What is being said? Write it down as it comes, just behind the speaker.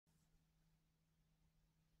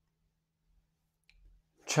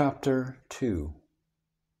Chapter-2.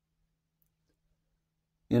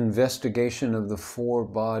 Investigation of the four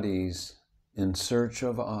bodies in search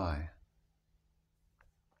of I.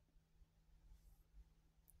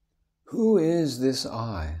 Who is this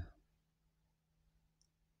I?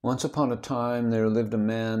 Once upon a time there lived a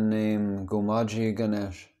man named Gomaji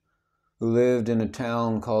Ganesh, who lived in a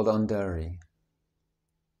town called Andheri.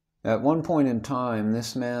 At one point in time,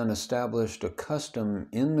 this man established a custom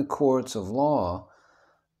in the courts of law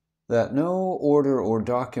that no order or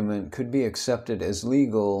document could be accepted as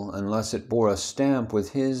legal unless it bore a stamp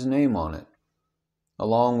with his name on it,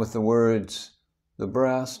 along with the words, "The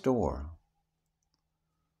Brass Door."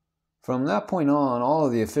 From that point on, all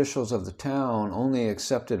of the officials of the town only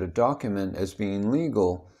accepted a document as being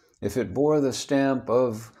legal if it bore the stamp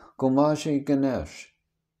of Gomaji Ganesh,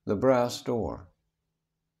 the Brass Door.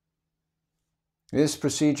 This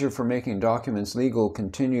procedure for making documents legal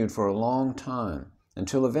continued for a long time,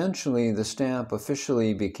 until eventually the stamp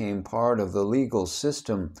officially became part of the legal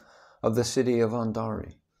system of the city of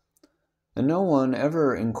Andheri. And no one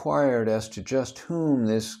ever inquired as to just whom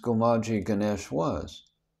this Gomaji Ganesh was.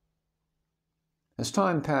 As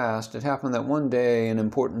time passed, it happened that one day an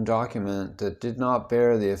important document that did not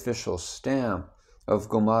bear the official stamp of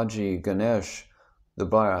Gomaji Ganesh, the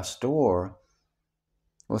Brass Door,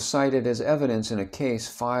 was cited as evidence in a case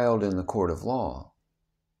filed in the court of law.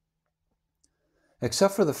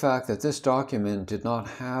 Except for the fact that this document did not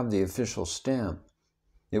have the official stamp,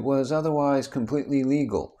 it was otherwise completely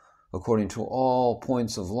legal according to all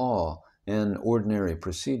points of law and ordinary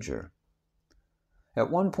procedure.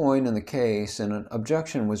 At one point in the case, an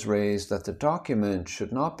objection was raised that the document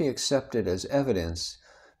should not be accepted as evidence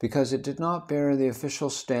because it did not bear the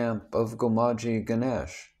official stamp of Gomaji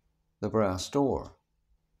Ganesh, the Brass Door.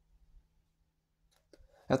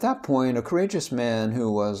 At that point, a courageous man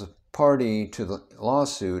who was party to the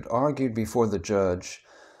lawsuit argued before the judge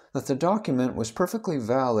that the document was perfectly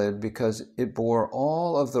valid because it bore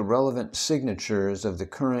all of the relevant signatures of the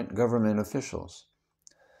current government officials.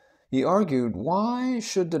 He argued, why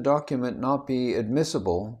should the document not be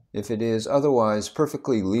admissible if it is otherwise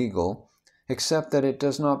perfectly legal, except that it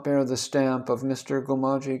does not bear the stamp of Mr.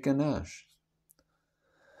 Gomaji Ganesh?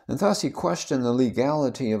 And thus he questioned the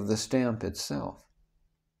legality of the stamp itself.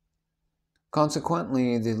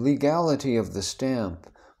 Consequently, the legality of the stamp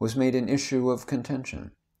was made an issue of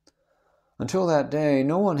contention. Until that day,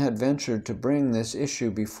 no one had ventured to bring this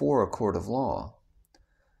issue before a court of law.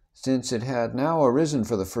 Since it had now arisen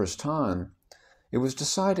for the first time, it was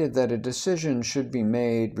decided that a decision should be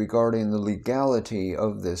made regarding the legality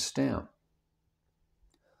of this stamp.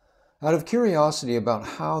 Out of curiosity about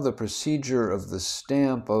how the procedure of the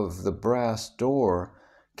stamp of the Brass Door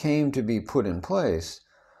came to be put in place,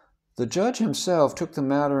 the judge himself took the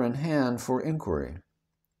matter in hand for inquiry.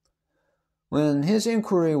 When his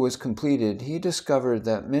inquiry was completed, he discovered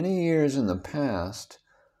that many years in the past,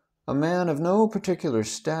 a man of no particular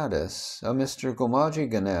status, a Mr. Gomaji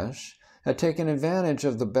Ganesh, had taken advantage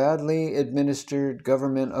of the badly administered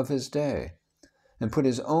government of his day and put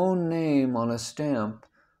his own name on a stamp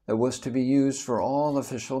that was to be used for all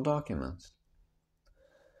official documents.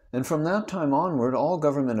 And from that time onward, all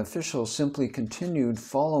government officials simply continued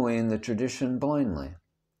following the tradition blindly.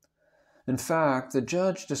 In fact, the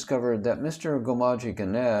judge discovered that Mr. Gomaji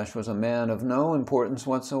Ganesh was a man of no importance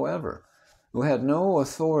whatsoever, who had no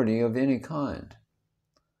authority of any kind.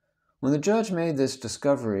 When the judge made this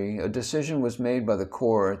discovery, a decision was made by the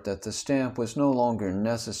court that the stamp was no longer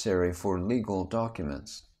necessary for legal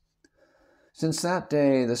documents. Since that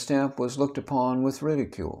day, the stamp was looked upon with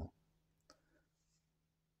ridicule.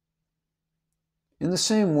 In the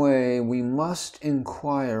same way, we must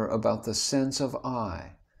inquire about the sense of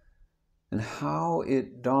I and how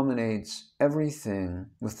it dominates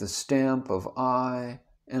everything with the stamp of I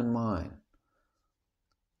and mine,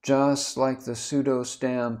 just like the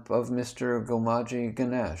pseudo-stamp of Mr. Gomaji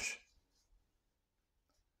Ganesh.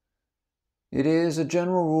 It is a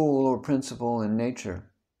general rule or principle in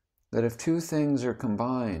nature that if two things are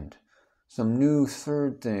combined, some new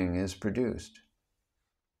third thing is produced.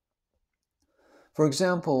 For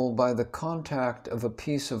example, by the contact of a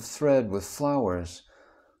piece of thread with flowers,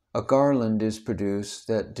 a garland is produced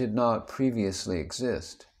that did not previously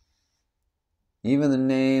exist. Even the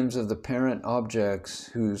names of the parent objects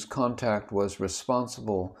whose contact was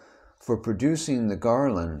responsible for producing the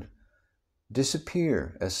garland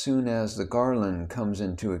disappear as soon as the garland comes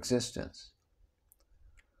into existence.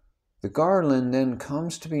 The garland then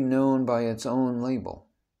comes to be known by its own label.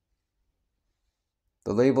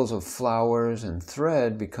 The labels of flowers and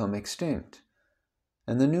thread become extinct,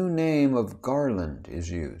 and the new name of garland is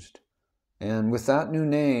used, and with that new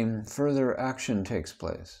name, further action takes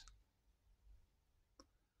place.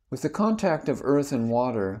 With the contact of earth and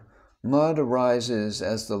water, mud arises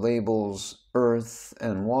as the labels earth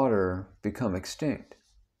and water become extinct.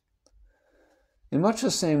 In much the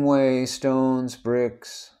same way, stones,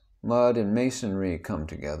 bricks, mud, and masonry come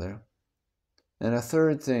together, and a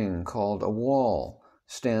third thing called a wall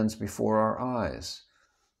stands before our eyes,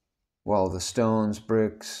 while the stones,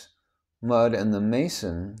 bricks, mud, and the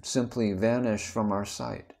mason simply vanish from our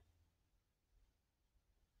sight.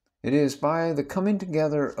 It is by the coming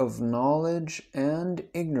together of knowledge and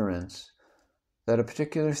ignorance that a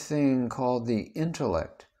particular thing called the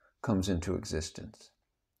intellect comes into existence.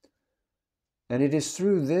 And it is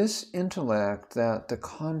through this intellect that the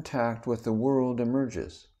contact with the world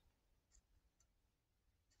emerges.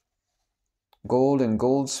 Gold and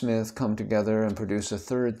goldsmith come together and produce a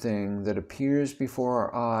third thing that appears before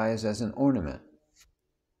our eyes as an ornament.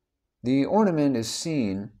 The ornament is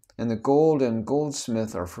seen, and the gold and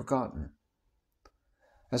goldsmith are forgotten.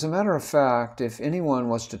 As a matter of fact, if anyone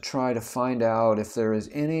was to try to find out if there is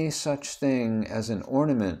any such thing as an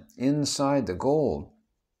ornament inside the gold,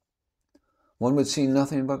 one would see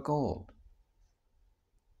nothing but gold.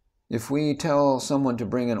 If we tell someone to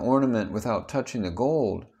bring an ornament without touching the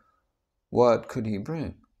gold, what could he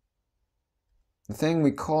bring? The thing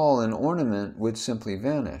we call an ornament would simply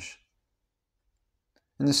vanish.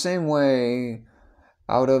 In the same way,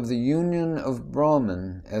 out of the union of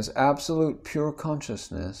Brahman as absolute pure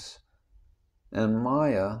consciousness and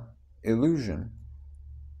Maya, illusion,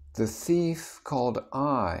 the thief called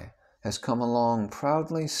I has come along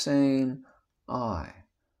proudly saying I,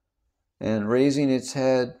 and raising its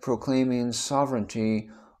head proclaiming sovereignty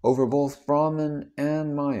over both Brahman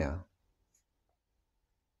and Maya.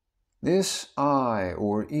 This I,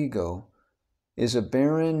 or ego, is a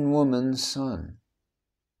barren woman's son,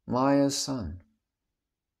 Maya's son,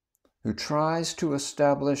 who tries to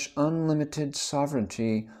establish unlimited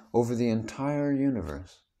sovereignty over the entire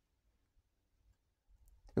universe.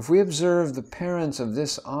 If we observe the parents of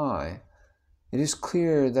this I, it is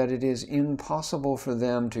clear that it is impossible for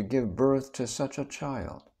them to give birth to such a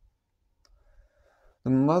child. The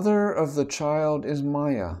mother of the child is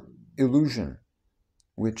Maya, illusion,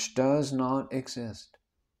 which does not exist.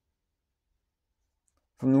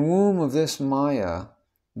 From the womb of this Maya,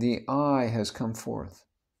 the I has come forth.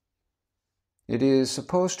 It is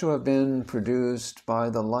supposed to have been produced by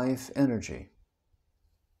the life energy.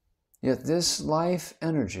 Yet this life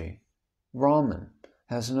energy, Brahman,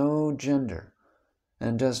 has no gender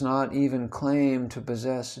and does not even claim to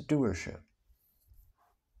possess doership.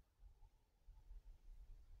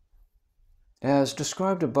 As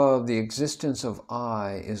described above, the existence of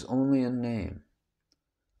I is only a name.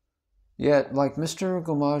 Yet, like Mr.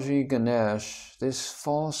 Gomaji Ganesh, this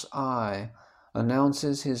false I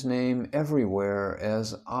announces his name everywhere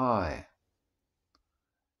as I,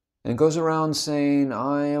 and goes around saying,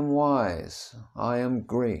 I am wise, I am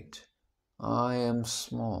great, I am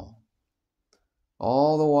small,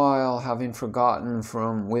 all the while having forgotten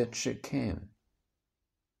from which it came.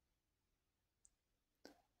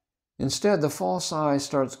 Instead, the false I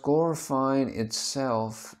starts glorifying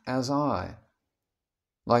itself as I,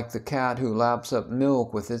 like the cat who laps up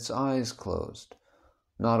milk with its eyes closed,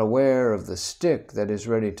 not aware of the stick that is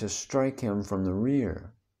ready to strike him from the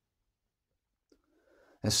rear.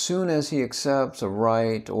 As soon as he accepts a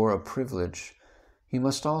right or a privilege, he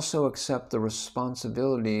must also accept the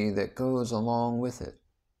responsibility that goes along with it.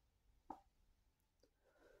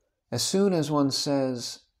 As soon as one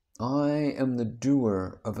says, I am the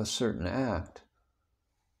doer of a certain act,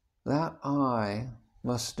 that I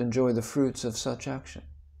must enjoy the fruits of such action.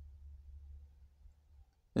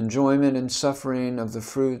 Enjoyment and suffering of the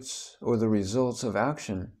fruits or the results of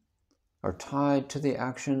action are tied to the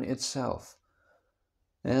action itself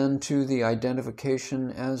and to the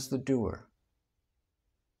identification as the doer.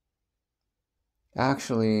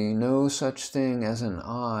 Actually, no such thing as an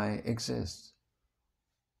I exists.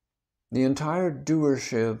 The entire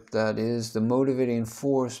doership that is the motivating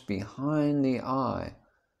force behind the I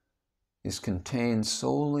is contained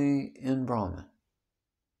solely in Brahman.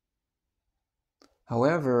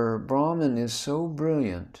 However, Brahman is so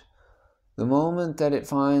brilliant, the moment that it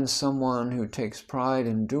finds someone who takes pride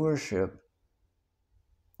in doership,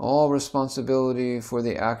 all responsibility for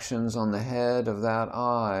the actions on the head of that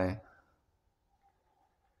I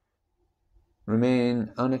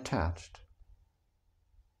remain unattached.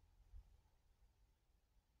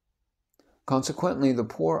 Consequently, the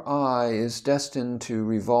poor I is destined to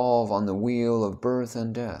revolve on the wheel of birth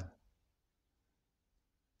and death.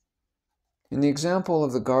 In the example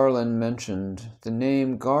of the garland mentioned, the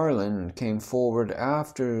name garland came forward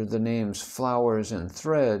after the names flowers and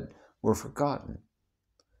thread were forgotten.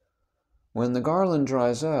 When the garland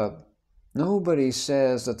dries up, nobody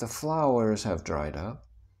says that the flowers have dried up.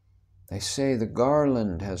 They say the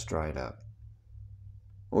garland has dried up.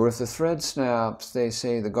 Or if the thread snaps, they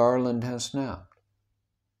say the garland has snapped.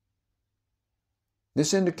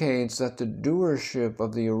 This indicates that the doership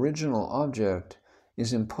of the original object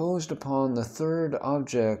is imposed upon the third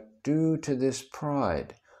object due to this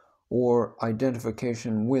pride, or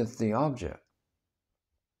identification with the object.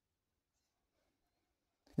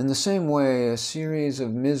 In the same way, a series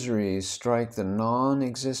of miseries strike the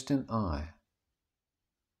non-existent I.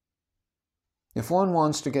 If one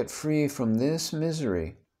wants to get free from this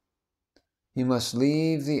misery, he must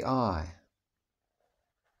leave the I.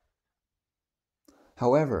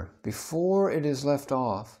 However, before it is left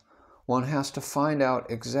off, one has to find out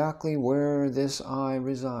exactly where this I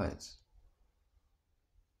resides.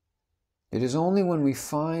 It is only when we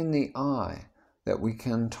find the I that we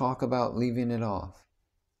can talk about leaving it off.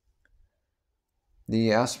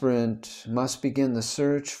 The aspirant must begin the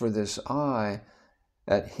search for this I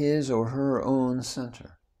at his or her own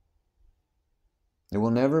center. It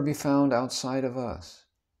will never be found outside of us.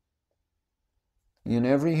 In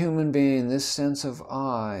every human being, this sense of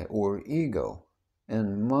I, or ego,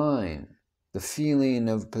 and mine, the feeling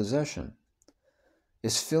of possession,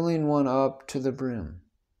 is filling one up to the brim.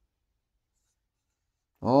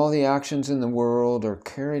 All the actions in the world are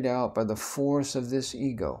carried out by the force of this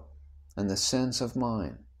ego and the sense of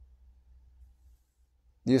mine.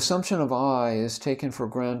 The assumption of I is taken for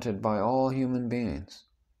granted by all human beings.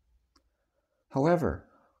 However,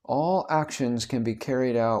 all actions can be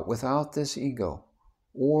carried out without this ego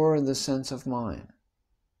or the sense of mine.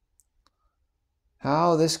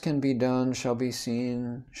 How this can be done shall be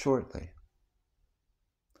seen shortly.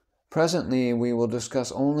 Presently, we will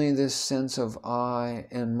discuss only this sense of I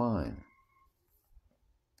and mine.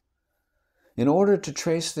 In order to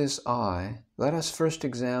trace this I, let us first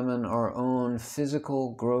examine our own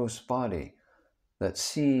physical gross body that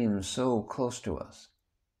seems so close to us.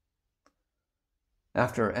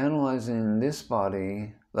 After analyzing this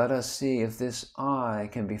body, let us see if this I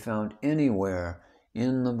can be found anywhere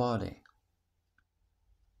in the body.